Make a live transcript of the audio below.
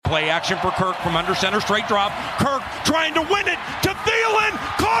Play action for Kirk from under center, straight drop. Kirk trying to win it to Thielen,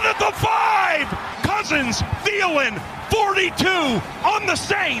 caught at the 5. Cousins, Thielen, 42 on the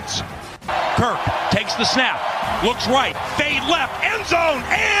Saints. Kirk takes the snap, looks right, fade left, end zone,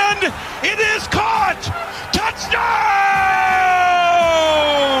 and it is caught! Touchdown!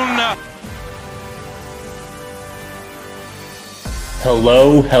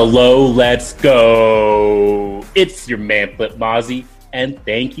 Hello, let's go. It's your man, Flip Mozzie, and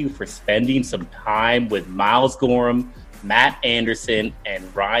thank you for spending some time with Miles Gorham, Matt Anderson,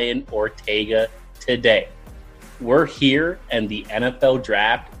 and Ryan Ortega today. We're here, and the NFL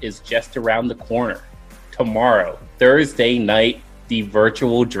Draft is just around the corner. Tomorrow, Thursday night, the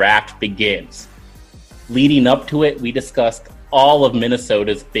virtual draft begins. Leading up to it, we discussed all of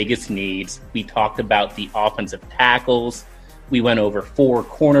Minnesota's biggest needs. We talked about the offensive tackles. We went over 4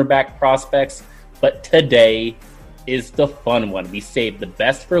 cornerback prospects, but today is the fun one. We saved the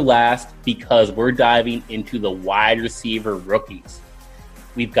best for last because we're diving into the wide receiver rookies.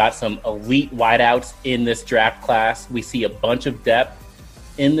 We've got some elite wideouts in this draft class. We see a bunch of depth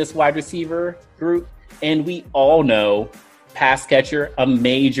in this wide receiver group, and we all know pass catcher, a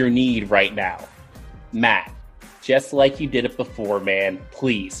major need right now. Matt, just like you did it before, man,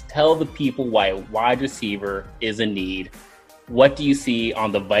 please tell the people why a wide receiver is a need. What do you see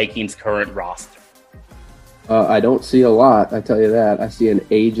on the Vikings' current roster? I don't see a lot, I tell you that. I see an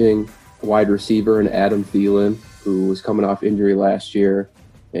aging wide receiver in Adam Thielen, who was coming off injury last year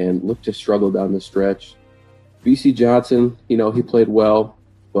and looked to struggle down the stretch. BC Johnson, he played well,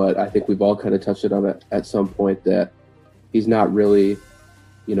 but I think we've all kind of touched it on it at some point that he's not really,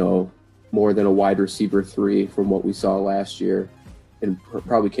 more than a wide receiver 3 from what we saw last year, and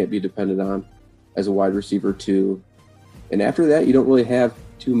probably can't be depended on as a wide receiver 2. And after that, you don't really have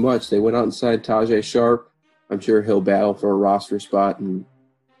too much. They went out and signed Tajay Sharp. I'm sure he'll battle for a roster spot and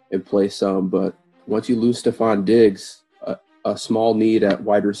play some. But once you lose Stephon Diggs, a small need at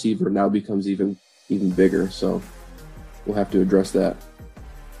wide receiver now becomes even bigger. So we'll have to address that.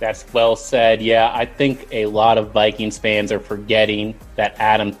 That's well said. Yeah, I think a lot of Vikings fans are forgetting that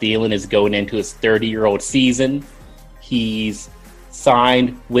Adam Thielen is going into his 30-year-old season. He's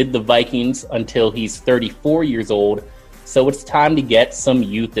signed with the Vikings until he's 34 years old. So it's time to get some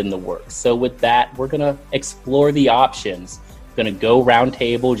youth in the works. So with that, we're going to explore the options. Going to go round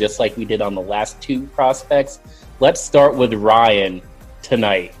table just like we did on the last 2 prospects. Let's start with Ryan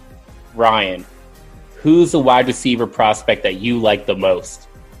tonight. Ryan, who's the wide receiver prospect that you like the most?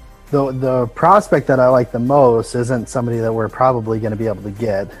 The prospect that I like the most isn't somebody that we're probably going to be able to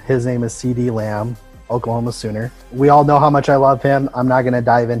get. His name is CeeDee Lamb, Oklahoma Sooner. We all know how much I love him. I'm not going to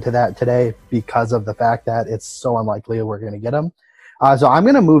dive into that today because of the fact that it's so unlikely we're going to get him. So I'm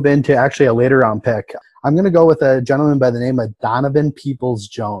going to move into actually a later round pick. I'm going to go with a gentleman by the name of Donovan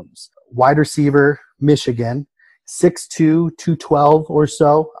Peoples-Jones, wide receiver, Michigan, 6'2", 212 or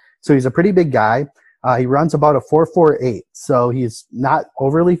so. So he's a pretty big guy. He runs about a 4.48, so he's not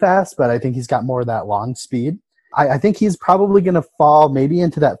overly fast, but I think he's got more of that long speed. I think he's probably going to fall maybe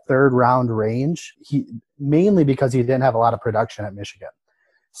into that 3rd round range. Mainly because he didn't have a lot of production at Michigan.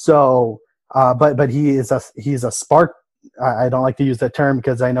 So, but he's a spark. I don't like to use that term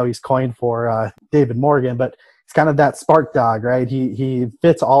because I know he's coined for David Morgan, but he's kind of that spark dog, right? He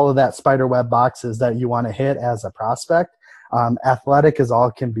fits all of that spiderweb boxes that you want to hit as a prospect. Athletic as all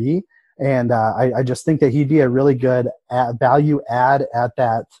can be. And I just think that he'd be a really good value add at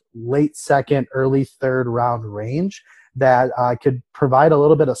that late 2nd, early 3rd round range that could provide a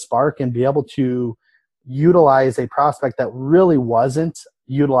little bit of spark and be able to utilize a prospect that really wasn't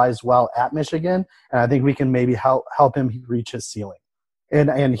utilized well at Michigan. And I think we can maybe help him reach his ceiling.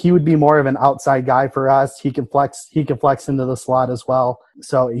 And he would be more of an outside guy for us. He can flex into the slot as well.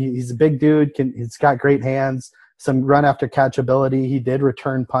 So he's a big dude. He's got great hands. Some run after catch ability. He did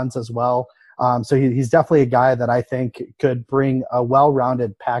return punts as well. So he's definitely a guy that I think could bring a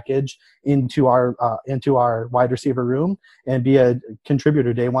well-rounded package into our wide receiver room and be a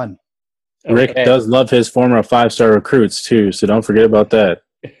contributor day one. Okay. Rick does love his former 5-star recruits too, so don't forget about that.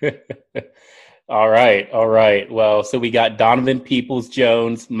 All right. Well, so we got Donovan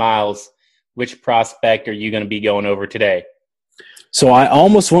Peoples-Jones. Miles, which prospect are you going to be going over today? So I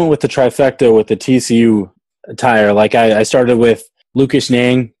almost went with the trifecta with the TCU attire. Like I started with Lucas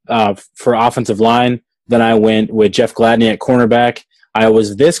Niang for offensive line. Then I went with Jeff Gladney at cornerback. I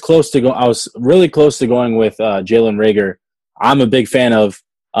was really close to going with Jalen Reagor. I'm a big fan of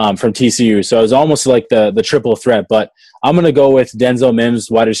from TCU. So it was almost like the triple threat. But I'm going to go with Denzel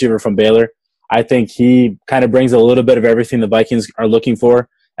Mims, wide receiver from Baylor. I think he kind of brings a little bit of everything the Vikings are looking for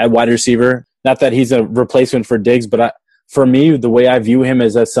at wide receiver. Not that he's a replacement for Diggs, but for me, the way I view him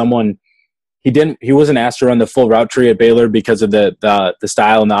is as someone he wasn't asked to run the full route tree at Baylor because of the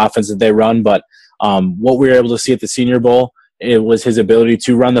style and the offense that they run. But what we were able to see at the Senior Bowl, it was his ability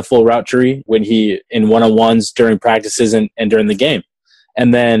to run the full route tree when he in one-on-ones during practices and during the game.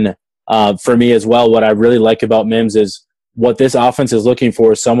 And then for me as well, what I really like about Mims is what this offense is looking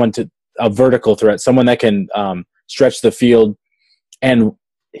for is a vertical threat, someone that can stretch the field. And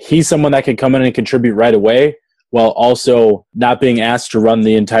he's someone that can come in and contribute right away while also not being asked to run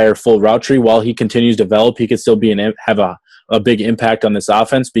the entire full route tree. While he continues to develop, he can still have a big impact on this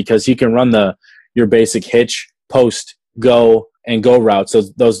offense because he can run your basic hitch, post, go, and go routes. So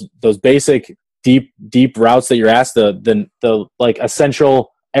those basic deep routes that you're asked, the like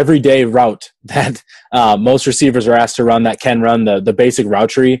essential everyday route that most receivers are asked to run, that can run the basic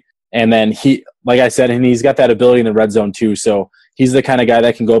route tree. And then he, like I said, and he's got that ability in the red zone too. So he's the kind of guy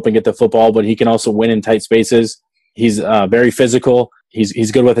that can go up and get the football, but he can also win in tight spaces. He's very physical.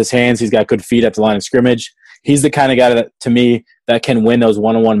 He's good with his hands. He's got good feet at the line of scrimmage. He's the kind of guy that, to me, that can win those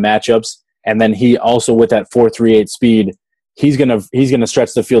one-on-one matchups. And then he also, with that 4.38 speed, he's gonna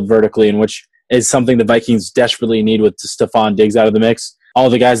stretch the field vertically, in which is something the Vikings desperately need with Stephon Diggs out of the mix. All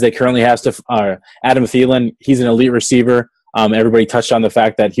the guys they currently have, Adam Thielen, he's an elite receiver. Everybody touched on the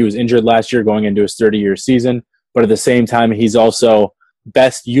fact that he was injured last year going into his 30-year season, but at the same time, he's also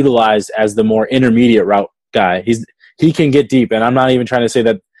best utilized as the more intermediate route guy. He can get deep, and I'm not even trying to say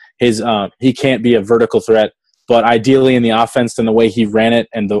that he can't be a vertical threat, but ideally in the offense and the way he ran it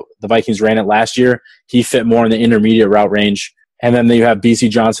and the Vikings ran it last year, he fit more in the intermediate route range. And then you have BC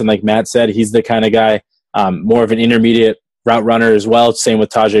Johnson, like Matt said, he's the kind of guy, more of an intermediate route runner as well. Same with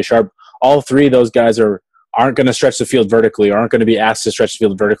Tajay Sharp. All three of those guys aren't going to stretch the field vertically, aren't going to be asked to stretch the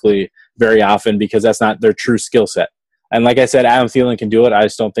field vertically very often because that's not their true skill set. And like I said, Adam Thielen can do it. I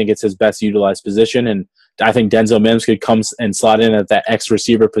just don't think it's his best utilized position. And I think Denzel Mims could come and slot in at that X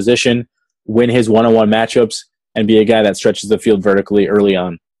receiver position, win his one-on-one matchups, and be a guy that stretches the field vertically early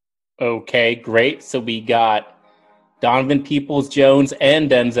on. Okay, great. So we got Donovan Peoples-Jones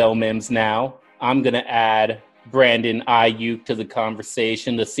and Denzel Mims now. I'm going to add Brandon Ayuk to the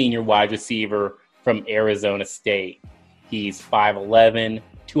conversation, the senior wide receiver from Arizona State. He's 5'11",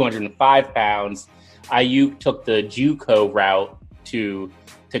 205 pounds. Ayuk took the JUCO route to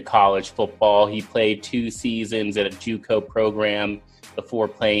college football. He played 2 seasons at a JUCO program before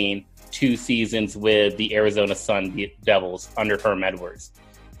playing 2 seasons with the Arizona Sun Devils under Herm Edwards.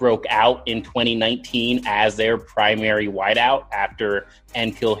 Broke out in 2019 as their primary wideout after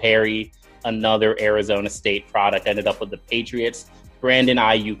N'Keal Harry, another Arizona State product, ended up with the Patriots. Brandon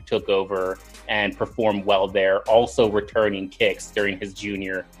Ayuk took over and performed well there, also returning kicks during his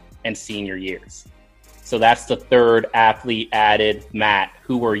junior and senior years. So that's the third athlete added. Matt,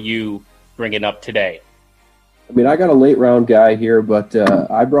 who are you bringing up today? I mean, I got a late round guy here, but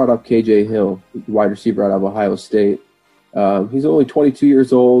I brought up KJ Hill, wide receiver out of Ohio State. He's only 22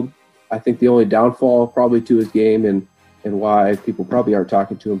 years old. I think the only downfall probably to his game and why people probably aren't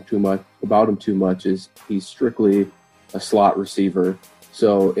talking to him about him too much is he's strictly a slot receiver.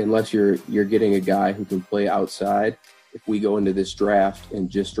 So unless you're getting a guy who can play outside, if we go into this draft and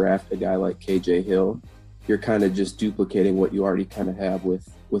just draft a guy like KJ Hill, you're kind of just duplicating what you already kind of have with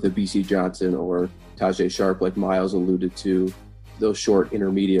a BC Johnson or Tajay Sharp, like Miles alluded to, those short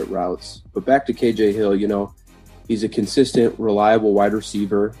intermediate routes. But back to KJ Hill, he's a consistent, reliable wide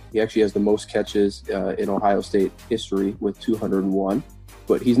receiver. He actually has the most catches in Ohio State history with 201.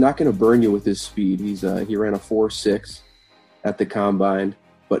 But he's not going to burn you with his speed. He ran a 4.6 at the combine,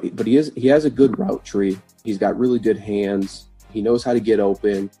 but he has a good route tree. He's got really good hands. He knows how to get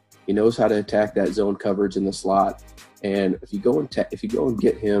open. He knows how to attack that zone coverage in the slot. And if you go and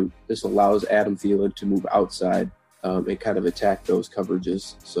get him, this allows Adam Thielen to move outside and kind of attack those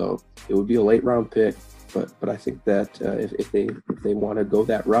coverages. So it would be a late round pick, but I think that if they want to go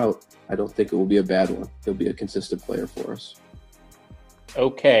that route, I don't think it will be a bad one. He'll be a consistent player for us.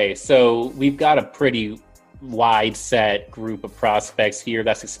 Okay, so we've got a pretty wide set group of prospects here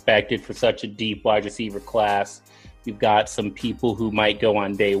that's expected for such a deep wide receiver class. We've got some people who might go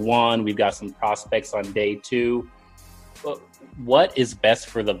on day 1. We've got some prospects on day 2. What is best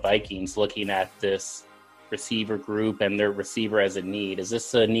for the Vikings looking at this receiver group and their receiver as a need? Is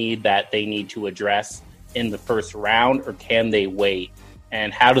this a need that they need to address in the first round, or can they wait?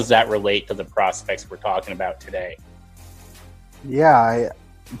 And how does that relate to the prospects we're talking about today? Yeah,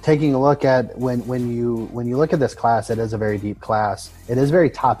 taking a look at when you look at this class, it is a very deep class. It is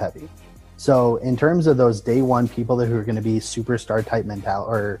very top heavy. So in terms of those day 1 people who are going to be superstar type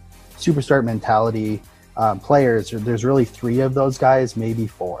superstar mentality players, there's really 3 of those guys, maybe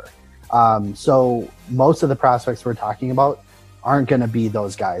 4. So most of the prospects we're talking about aren't going to be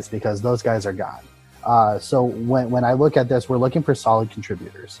those guys because those guys are gone. So when I look at this, we're looking for solid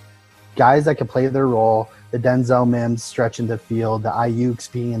contributors, guys that can play their role. The Denzel Mims stretching the field, the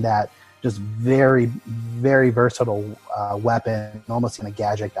Ayuks being that just very, very versatile weapon, almost in a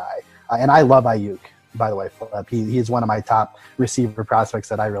gadget guy. And I love Ayuk, by the way. He's one of my top receiver prospects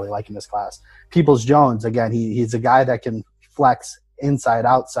that I really like in this class. Peoples-Jones, again, he's a guy that can flex inside,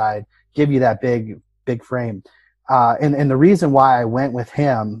 outside, give you that big frame. And the reason why I went with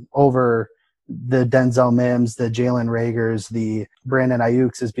him over the Denzel Mims, the Jalen Ragers, the Brandon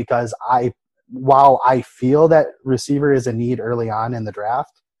Ayuks is because while I feel that receiver is a need early on in the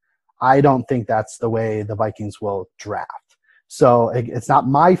draft, I don't think that's the way the Vikings will draft. So it's not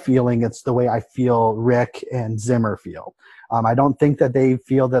my feeling. It's the way I feel Rick and Zimmer feel. I don't think that they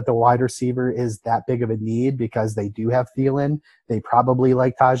feel that the wide receiver is that big of a need because they do have Thielen. They probably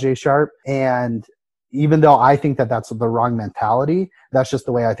like Tajay Sharp. And even though I think that that's the wrong mentality, that's just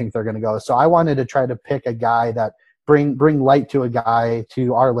the way I think they're going to go. So I wanted to try to pick a guy that bring light to a guy,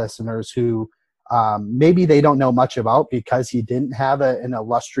 to our listeners who maybe they don't know much about because he didn't have an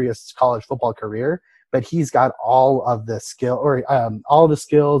illustrious college football career, but he's got all of the all the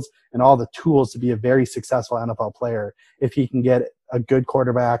skills and all the tools to be a very successful NFL player if he can get a good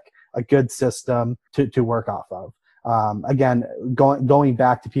quarterback, a good system to work off of. Again, going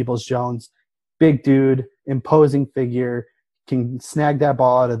back to Peoples-Jones, big dude, imposing figure, can snag that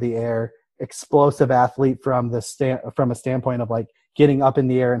ball out of the air, explosive athlete from a standpoint of like getting up in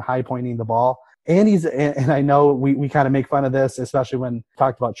the air and high pointing the ball. And I know we kind of make fun of this, especially when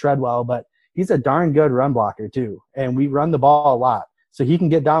talked about Treadwell, but he's a darn good run blocker too. And we run the ball a lot. So he can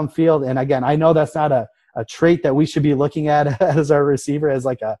get downfield. And again, I know that's not a trait that we should be looking at as our receiver as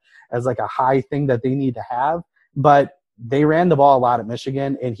like a high thing that they need to have, but they ran the ball a lot at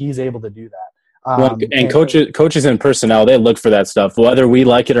Michigan and he's able to do that. And coaches and personnel, they look for that stuff, whether we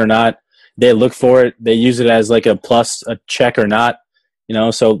like it or not. They look for it. They use it as like a plus, a check or not,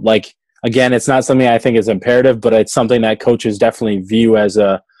 so like, again, it's not something I think is imperative, but it's something that coaches definitely view as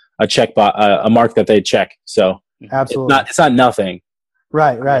a mark that they check. So absolutely, it's not nothing.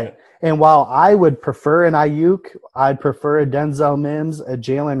 Right. And while I would prefer an Ayuk, I'd prefer a Denzel Mims, a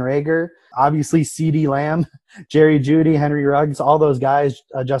Jalen Reagor, obviously CeeDee Lamb, Jerry Jeudy, Henry Ruggs, all those guys,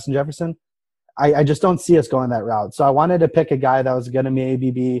 Justin Jefferson. I just don't see us going that route. So I wanted to pick a guy that was going to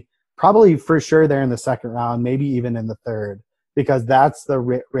maybe be probably for sure there in the second round, maybe even in the third, because that's the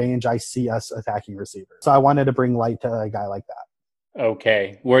range I see us attacking receivers. So I wanted to bring light to a guy like that.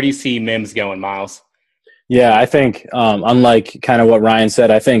 Okay. Where do you see Mims going, Miles? Yeah, I think unlike kind of what Ryan said,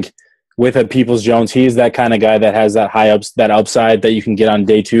 I think with a Peoples-Jones, he's that kind of guy that has that that upside that you can get on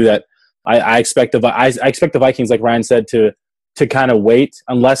day two. That I expect the Vikings, like Ryan said, to kind of wait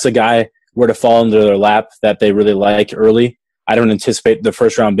unless a guy were to fall into their lap that they really like early. I don't anticipate the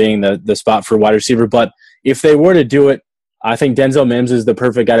first round being the spot for wide receiver, but if they were to do it, I think Denzel Mims is the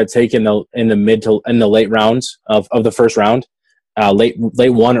perfect guy to take in the late rounds of the first round. Late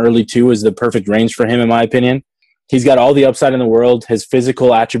 1, early 2 is the perfect range for him, in my opinion. He's got all the upside in the world. His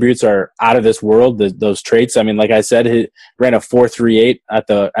physical attributes are out of this world. Those traits. I mean, like I said, he ran a 4.38 at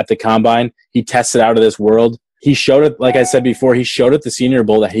the combine. He tested out of this world. He showed it, like I said before, he showed at the Senior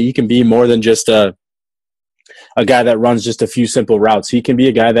Bowl that he can be more than just a guy that runs just a few simple routes. He can be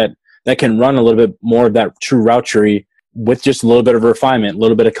a guy that can run a little bit more of that true route tree with just a little bit of refinement, a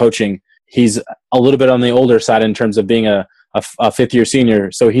little bit of coaching. He's a little bit on the older side in terms of being a fifth-year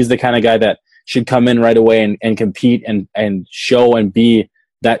senior. So he's the kind of guy that should come in right away and compete and show and be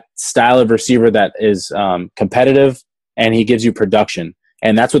that style of receiver that is competitive, and he gives you production.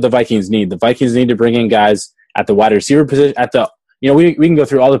 And that's what the Vikings need. The Vikings need to bring in guys at the wide receiver position. We can go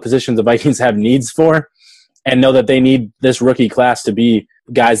through all the positions the Vikings have needs for and know that they need this rookie class to be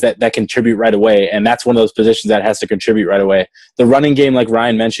guys that contribute right away. And that's one of those positions that has to contribute right away. The running game, like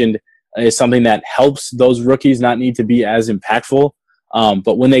Ryan mentioned, is something that helps those rookies not need to be as impactful.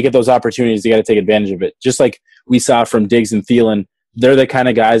 But when they get those opportunities, they got to take advantage of it. Just like we saw from Diggs and Thielen, they're the kind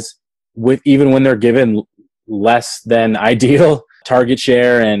of guys even when they're given less than ideal target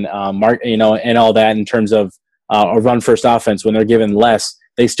share and and all that in terms of a run first offense, when they're given less,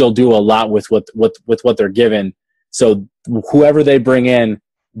 they still do a lot with what they're given. So whoever they bring in,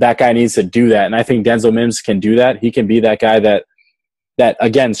 that guy needs to do that. And I think Denzel Mims can do that. He can be that guy that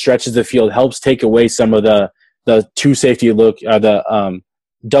again stretches the field, helps take away some of the two safety look, the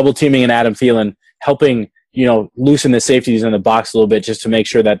double teaming in Adam Thielen, helping loosen the safeties in the box a little bit just to make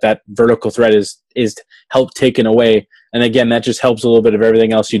sure that vertical threat is helped taken away. And again, that just helps a little bit of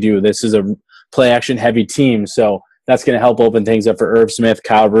everything else you do. This is a play action heavy team, so That's going to help open things up for Irv Smith,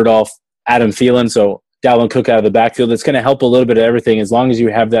 Kyle Rudolph, Adam Thielen. So Dalvin Cook out of the backfield. It's going to help a little bit of everything as long as you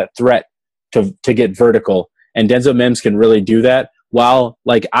have that threat to get vertical. And Denzel Mims can really do that. While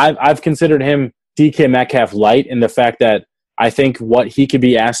like I've considered him DK Metcalf light in the fact that I think what he could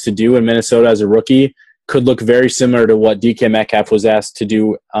be asked to do in Minnesota as a rookie could look very similar to what DK Metcalf was asked to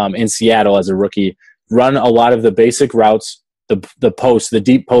do in Seattle as a rookie. Run a lot of the basic routes, the post, the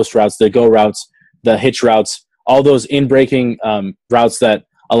deep post routes, the go routes, the hitch routes, all those in-breaking routes that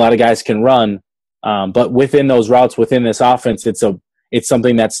a lot of guys can run. But within those routes, within this offense, it's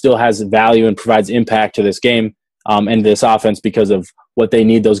something that still has value and provides impact to this game and this offense because of what they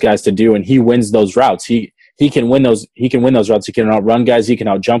need those guys to do. And he wins those routes. He can win those. He can win those routes. He can outrun guys. He can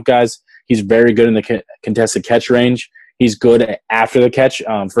outjump guys. He's very good in the contested catch range. He's good after the catch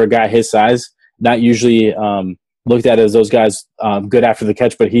for a guy his size. Not usually looked at as those guys good after the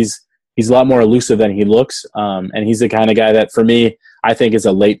catch, but he's a lot more elusive than he looks. And he's the kind of guy that, for me, I think is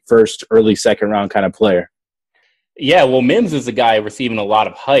a late first, early second round kind of player. Yeah, well, Mims is a guy receiving a lot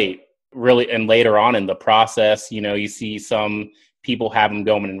of hype, really, and later on in the process, you see some people have him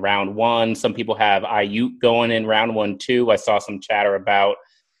going in round 1. Some people have Ayuk going in round 1 too. I saw some chatter about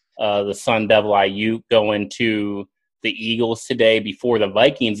the Sun Devil Ayuk going to the Eagles today before the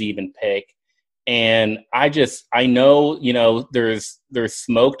Vikings even pick. And I know, there's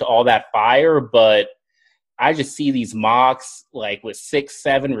smoke to all that fire, but I just see these mocks like with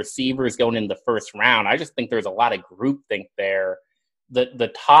 6-7 receivers going in the first round. I just think there's a lot of groupthink there.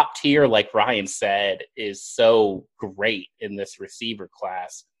 The top tier, like Ryan said, is so great in this receiver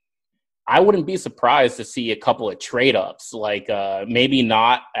class. I wouldn't be surprised to see a couple of trade-ups, like maybe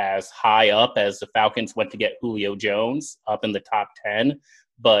not as high up as the Falcons went to get Julio Jones up in the top 10,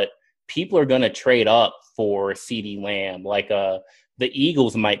 but people are going to trade up for CeeDee Lamb. Like the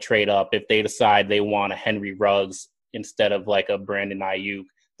Eagles might trade up if they decide they want a Henry Ruggs instead of like a Brandon Ayuk.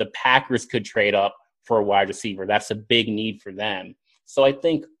 The Packers could trade up for a wide receiver. That's a big need for them. So I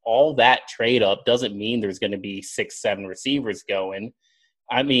think all that trade up doesn't mean there's going to be 6-7 receivers going.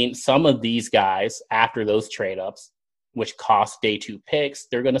 I mean, some of these guys, after those trade ups, which cost day 2 picks,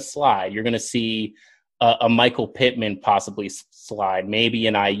 they're going to slide. You're going to see a Michael Pittman possibly slide, maybe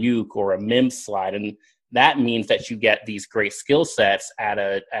an Ayuk or a Mims slide. And that means that you get these great skill sets at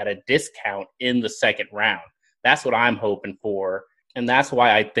a discount in the second round. That's what I'm hoping for. And that's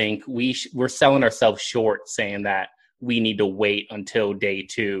why I think we're selling ourselves short saying that we need to wait until day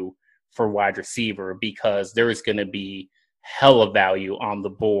 2 for wide receiver, because there is going to be hella value on the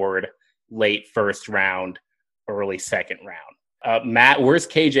board late first round, early second round. Matt, where's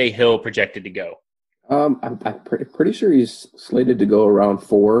KJ Hill projected to go? I'm pretty sure he's slated to go around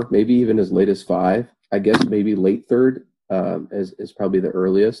 4, maybe even as late as 5. I guess maybe late third is probably the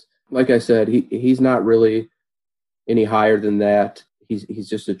earliest. Like I said, he's not really any higher than that. He's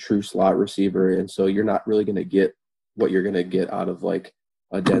just a true slot receiver, and so you're not really going to get what you're going to get out of like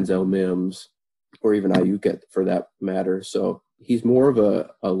a Denzel Mims or even Ayuk for that matter. So he's more of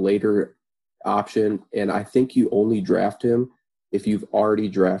a later option, and I think you only draft him if you've already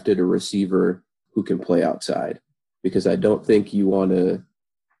drafted a receiver who can play outside, because I don't think you want to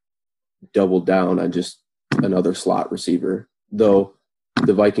double down on just another slot receiver. Though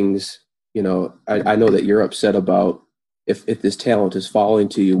the Vikings, I know that you're upset about if this talent is falling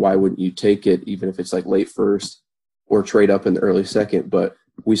to you, why wouldn't you take it, even if it's like late first or trade up in the early second? But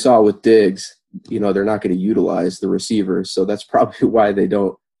we saw with Diggs, they're not going to utilize the receivers. So that's probably why they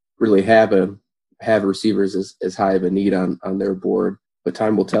don't really have receivers as high of a need on their board. But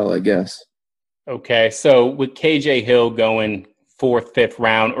time will tell, I guess. Okay, so with KJ Hill going 4th, 5th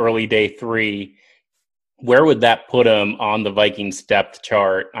round, early day 3, where would that put him on the Vikings depth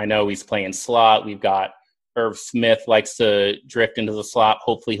chart? I know he's playing slot. We've got Irv Smith likes to drift into the slot.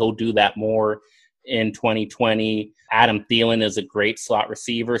 Hopefully he'll do that more in 2020. Adam Thielen is a great slot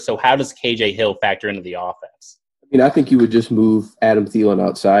receiver. So how does KJ Hill factor into the offense? I think you would just move Adam Thielen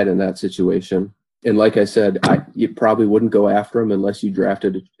outside in that situation. And like I said, you probably wouldn't go after him unless you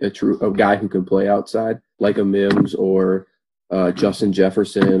drafted a guy who can play outside, like a Mims or Justin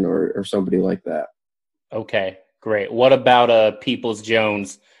Jefferson or somebody like that. Okay, great. What about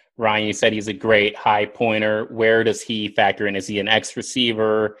Peoples-Jones? Ryan, you said he's a great high pointer. Where does he factor in? Is he an X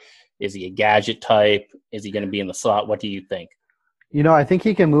receiver? Is he a gadget type? Is he going to be in the slot? What do you think? I think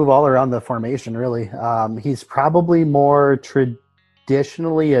he can move all around the formation, really. He's probably more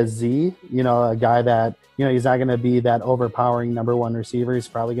traditionally a Z, a guy that, he's not going to be that overpowering number 1 receiver. He's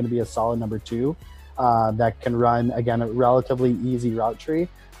probably going to be a solid number 2 that can run, again, a relatively easy route tree.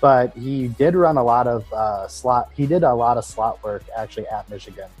 But he did run a lot of slot. He did a lot of slot work actually at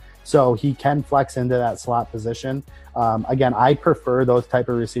Michigan. So he can flex into that slot position. Again, I prefer those type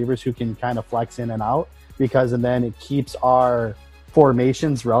of receivers who can kind of flex in and out, because and then it keeps our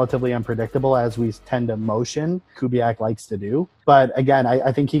formations relatively unpredictable as we tend to motion. Kubiak likes to do. But again,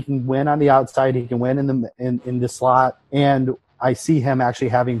 I think he can win on the outside. He can win in the slot. And I see him actually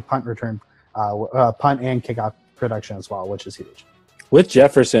having punt and kickoff production as well, which is huge. With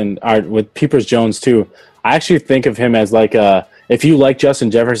Jefferson, with Peepers-Jones too, I actually think of him as like if you like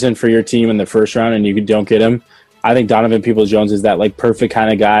Justin Jefferson for your team in the first round and you don't get him, I think Donovan Peoples-Jones is that like perfect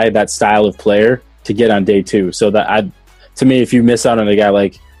kind of guy, that style of player to get on day 2. So to me, if you miss out on a guy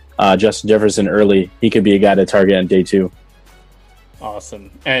like Justin Jefferson early, he could be a guy to target on day 2.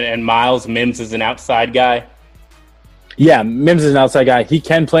 Awesome. And Miles Mims is an outside guy? Yeah, Mims is an outside guy. He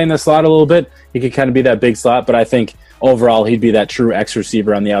can play in the slot a little bit. He could kind of be that big slot, but I think overall he'd be that true X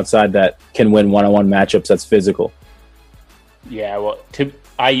receiver on the outside that can win one-on-one matchups that's physical. Yeah, well,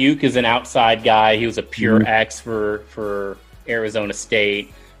 Ayuk is an outside guy. He was a pure X for Arizona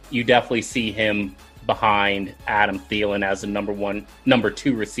State. You definitely see him behind Adam Thielen as a number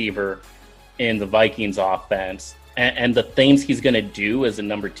 2 receiver in the Vikings offense. And the things he's going to do as a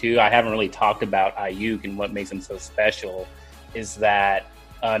number 2, I haven't really talked about Ayuk and what makes him so special, is that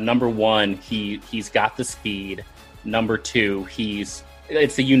number 1, he's got the speed. Number 2,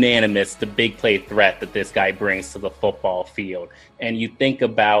 it's a unanimous, the big play threat that this guy brings to the football field. And you think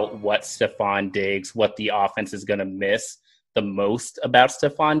about what Stephon Diggs, what the offense is going to miss the most about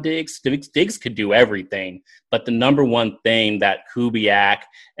Stephon Diggs. Diggs could do everything, but the number one thing that Kubiak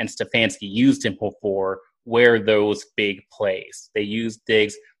and Stefanski used him for were those big plays. They used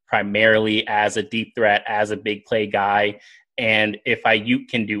Diggs primarily as a deep threat, as a big play guy. And if Ayuk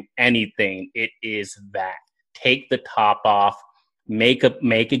can do anything, it is that. Take the top off, make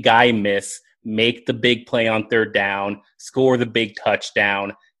a guy miss, make the big play on third down, score the big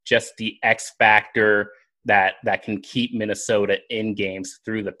touchdown, just the X factor that can keep Minnesota in games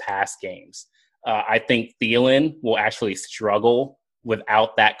through the past games. I think Thielen will actually struggle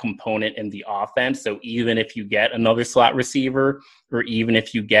without that component in the offense. So even if you get another slot receiver, or even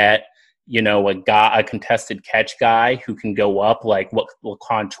if you get, a contested catch guy who can go up like what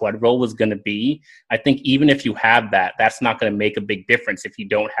Laquan Treadwell was going to be, I think even if you have that, that's not going to make a big difference if you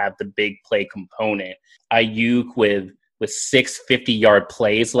don't have the big play component. Ayuk with 6 50-yard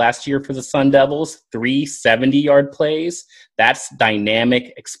plays last year for the Sun Devils, 3 70-yard plays. That's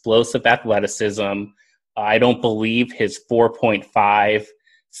dynamic, explosive athleticism. I don't believe his 4.5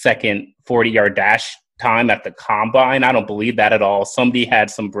 second 40-yard dash time at the combine. I don't believe that at all. Somebody had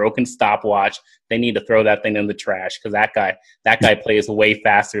some broken stopwatch. They need to throw that thing in the trash, because that guy plays way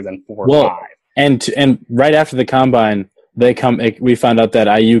faster than 4.5. And right after the combine, we found out that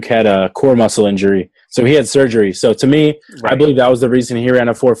Ayuk had a core muscle injury, so he had surgery. So to me, right, I believe that was the reason he ran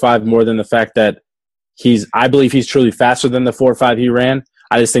a 4.5 more than the fact that I believe he's truly faster than the 4.5 he ran.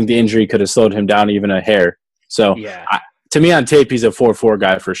 I just think the injury could have slowed him down even a hair. So yeah. To me on tape, he's a 4.4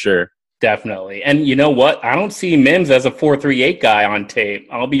 guy for sure. Definitely. And you know what? I don't see Mims as a 4.38 guy on tape.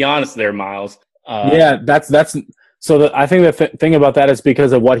 I'll be honest there, Miles. That's so I think the thing about that is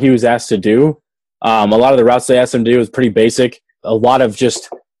because of what he was asked to do. A lot of the routes they asked him to do was pretty basic. A lot of just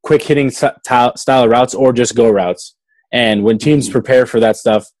quick hitting style of routes or just go routes. And when teams prepare for that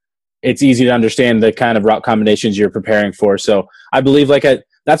stuff, it's easy to understand the kind of route combinations you're preparing for. So I believe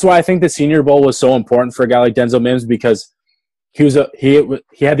that's why I think the Senior Bowl was so important for a guy like Denzel Mims, because he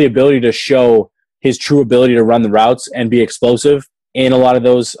had the ability to show his true ability to run the routes and be explosive in a lot of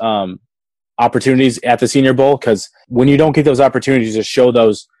those opportunities at the Senior Bowl. Because when you don't get those opportunities to show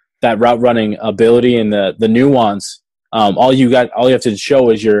that route running ability and the nuance, all you have to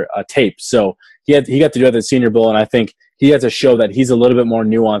show is your tape. So he got to do it at the Senior Bowl, and I think he had to show that he's a little bit more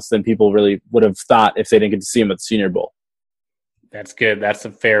nuanced than people really would have thought if they didn't get to see him at the Senior Bowl. That's good. That's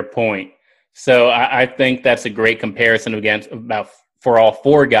a fair point. So I think that's a great comparison for all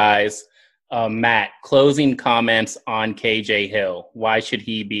 4 guys. Matt, closing comments on KJ Hill. Why should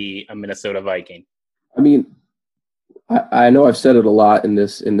he be a Minnesota Viking? I mean, I know I've said it a lot in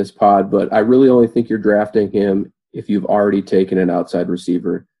this pod, but I really only think you're drafting him if you've already taken an outside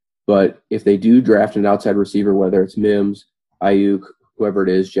receiver. But if they do draft an outside receiver, whether it's Mims, Ayuk, whoever it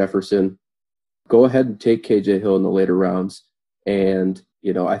is, Jefferson, go ahead and take KJ Hill in the later rounds. And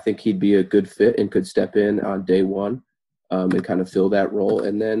I think he'd be a good fit and could step in on day 1 and kind of fill that role.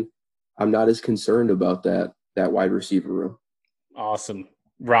 And then I'm not as concerned about that wide receiver room. Awesome.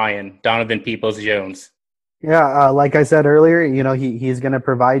 Ryan, Donovan Peoples-Jones. Yeah, like I said earlier, he's going to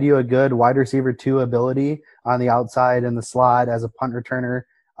provide you a good wide receiver 2 ability on the outside in the slot as a punt returner.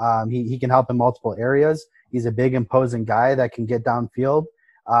 He can help in multiple areas. He's a big, imposing guy that can get downfield.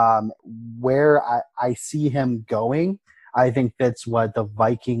 Where I see him going, I think that's what the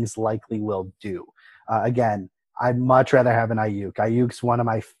Vikings likely will do. Again, I'd much rather have an Ayuk. Ayuk's one of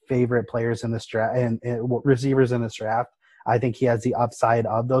my favorite players in this draft and receivers in this draft. I think he has the upside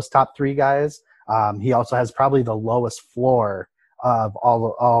of those top three guys. He also has probably the lowest floor of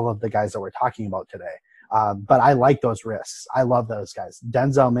all of the guys that we're talking about today. But I like those risks. I love those guys.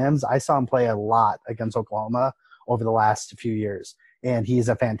 Denzel Mims, I saw him play a lot against Oklahoma over the last few years, and he's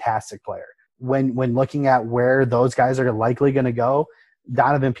a fantastic player. When looking at where those guys are likely going to go,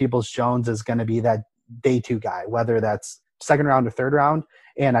 Donovan Peoples-Jones is going to be that day two guy, whether that's second round or third round.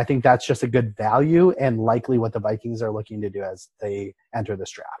 And I think that's just a good value and likely what the Vikings are looking to do as they enter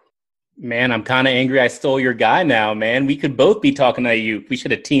this draft. Man, I'm kind of angry I stole your guy now, man. We could both be talking to you. We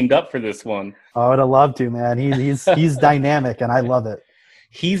should have teamed up for this one. Oh, I would have loved to, man. He's dynamic, and I love it.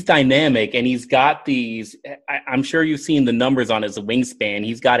 He's dynamic, and he's got these – I'm sure you've seen the numbers on his wingspan.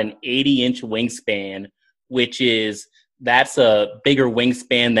 He's got an 80-inch wingspan, that's a bigger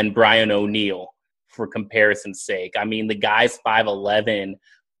wingspan than Brian O'Neill, for comparison's sake. I mean, the guy's 5'11",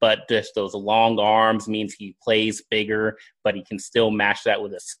 but just those long arms means he plays bigger, but he can still match that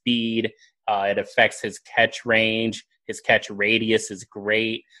with a speed. It affects his catch range. His catch radius is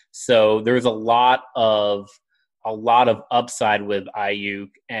great. So there's a lot of upside with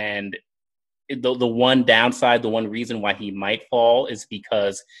Ayuk. And the one downside, the one reason why he might fall is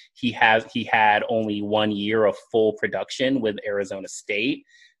because he had only 1 year of full production with Arizona State.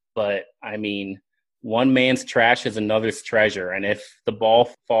 But I mean, one man's trash is another's treasure. And if the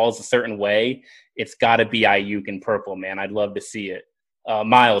ball falls a certain way, it's got to be Ayuk in purple, man. I'd love to see it.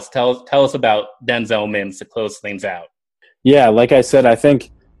 Miles, tell us about Denzel Mims to close things out. Yeah, like I said, I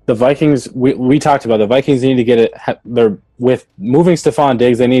think the Vikings, we talked about the Vikings need to get it. They're with moving Stephon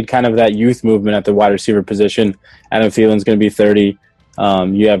Diggs, they need kind of that youth movement at the wide receiver position. Adam Thielen's going to be 30.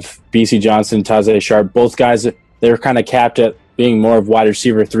 You have B.C. Johnson, Tajay Sharp. Both guys, they're kind of capped at being more of wide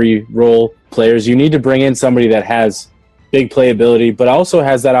receiver 3 role players. You need to bring in somebody that has big playability, but also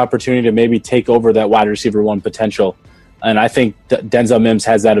has that opportunity to maybe take over that wide receiver 1 potential. And I think Denzel Mims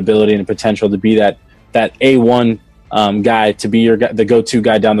has that ability and potential to be that A1 guy, to be the go-to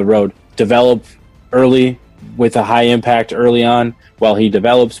guy down the road. Develop early with a high impact early on while he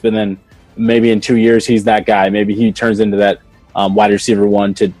develops, but then maybe in 2 years he's that guy. Maybe he turns into that wide receiver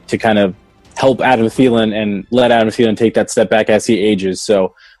 1 to kind of help Adam Thielen and let Adam Thielen take that step back as he ages.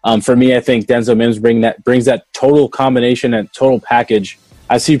 So for me, I think Denzel Mims brings that total combination and total package.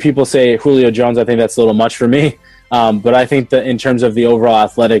 I see people say Julio Jones. I think that's a little much for me. But I think that in terms of the overall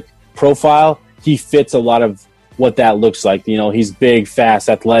athletic profile, he fits a lot of what that looks like. You know, he's big, fast,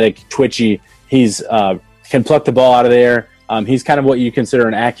 athletic, twitchy. He's can pluck the ball out of the air. He's kind of what you consider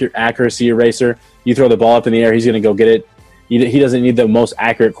an accuracy eraser. You throw the ball up in the air, he's going to go get it. He doesn't need the most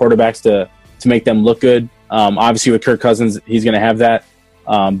accurate quarterbacks to make them look good. Obviously, with Kirk Cousins, he's going to have that.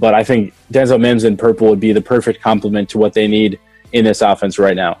 But I think Denzel Mims in purple would be the perfect complement to what they need in this offense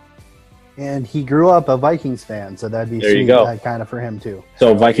right now. And he grew up a Vikings fan, so that'd be sweet kind of for him too.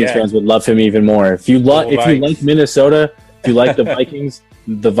 So Vikings fans would love him even more. If you like Minnesota, if you like the Vikings,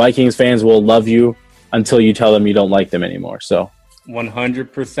 the Vikings fans will love you until you tell them you don't like them anymore. So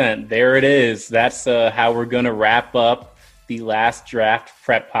 100%. There it is. That's how we're going to wrap up the last draft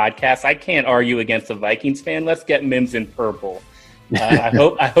prep podcast. I can't argue against a Vikings fan. Let's get Mims in purple. I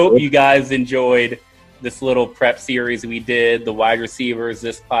hope you guys enjoyed this little prep series we did. The wide receivers,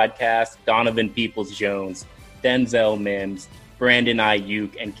 this podcast, Donovan Peoples-Jones, Denzel Mims, Brandon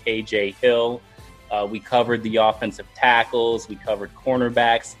Ayuk, and KJ Hill. We covered the offensive tackles. We covered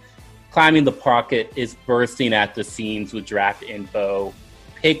cornerbacks. Climbing the Pocket is bursting at the seams with draft info.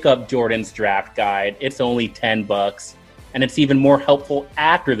 Pick up Jordan's draft guide. It's only $10, and it's even more helpful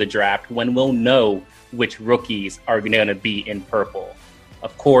after the draft when we'll know which rookies are going to be in purple.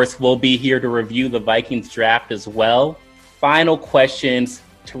 Of course, we'll be here to review the Vikings draft as well. Final questions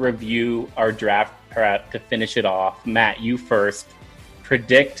to review our draft prep to finish it off. Matt, you first.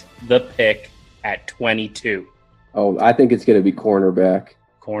 Predict the pick at 22. Oh, I think it's going to be cornerback.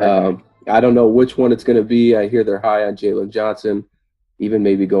 I don't know which one it's going to be. I hear they're high on Jalen Johnson, even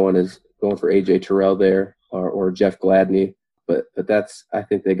maybe going for A.J. Terrell there or Jeff Gladney. But I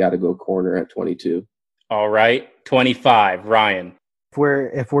think they got to go corner at 22. All right, 25, Ryan.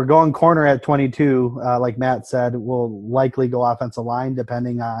 If we're going corner at 22, like Matt said, we'll likely go offensive line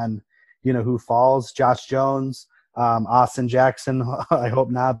depending on who falls. Josh Jones, Austin Jackson, I hope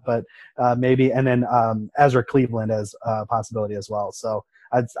not, but maybe, and then Ezra Cleveland as a possibility as well. So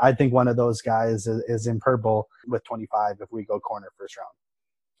I think one of those guys is in purple with 25 if we go corner first round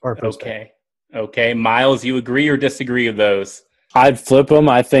or first pick. Okay, Miles, you agree or disagree with those? I'd flip them.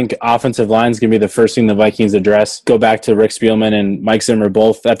 I think offensive line is going to be the first thing the Vikings address. Go back to Rick Spielman and Mike Zimmer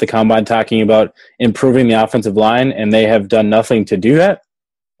both at the Combine talking about improving the offensive line, and they have done nothing to do that.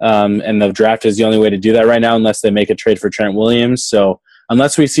 And the draft is the only way to do that right now unless they make a trade for Trent Williams. So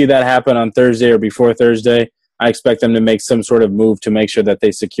unless we see that happen on Thursday or before Thursday, I expect them to make some sort of move to make sure that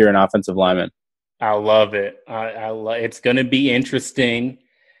they secure an offensive lineman. I love it. It's going to be interesting.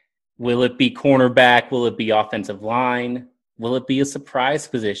 Will it be cornerback? Will it be offensive line? Will it be a surprise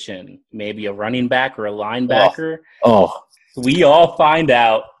position? Maybe a running back or a linebacker? Oh. We all find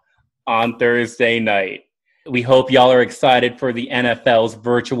out on Thursday night. We hope y'all are excited for the NFL's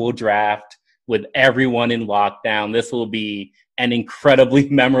virtual draft with everyone in lockdown. This will be an incredibly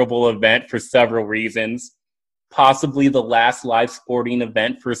memorable event for several reasons. Possibly the last live sporting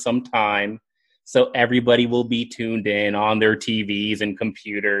event for some time. So everybody will be tuned in on their TVs and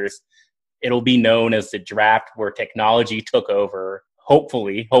computers. It'll be known as the draft where technology took over.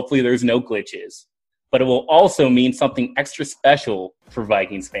 Hopefully there's no glitches. But it will also mean something extra special for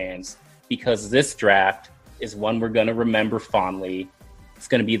Vikings fans because this draft is one we're going to remember fondly. It's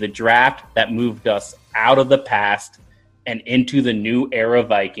going to be the draft that moved us out of the past and into the new era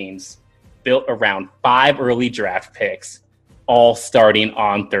Vikings, built around 5 early draft picks, all starting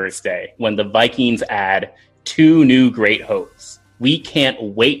on Thursday when the Vikings add 2 new great hopes. We can't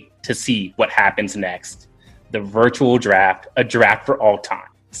wait to see what happens next. The virtual draft, a draft for all time.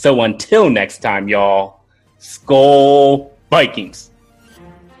 So until next time, y'all, Skol Vikings.